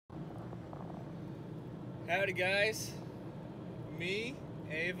Howdy guys, me,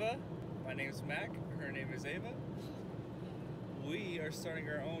 Ava, my name is Mac, her name is Ava. We are starting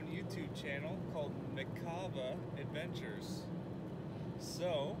our own YouTube channel called Macabre Adventures.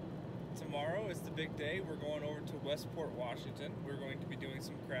 So, tomorrow is the big day. We're going over to Westport, Washington. We're going to be doing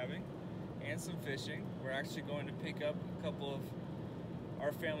some crabbing and some fishing. We're actually going to pick up a couple of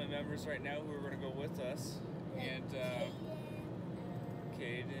our family members right now who are going to go with us. And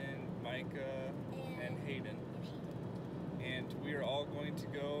Caden, Micah, and Hayden. And we are all going to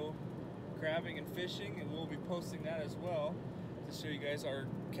go crabbing and fishing, and we'll be posting that as well to show you guys our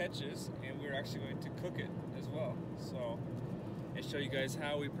catches, and we're actually going to cook it as well. So, and show you guys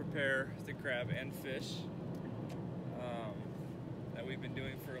how we prepare the crab and fish that we've been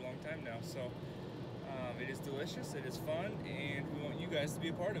doing for a long time now. So it is delicious, it is fun, and we want you guys to be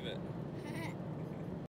a part of it.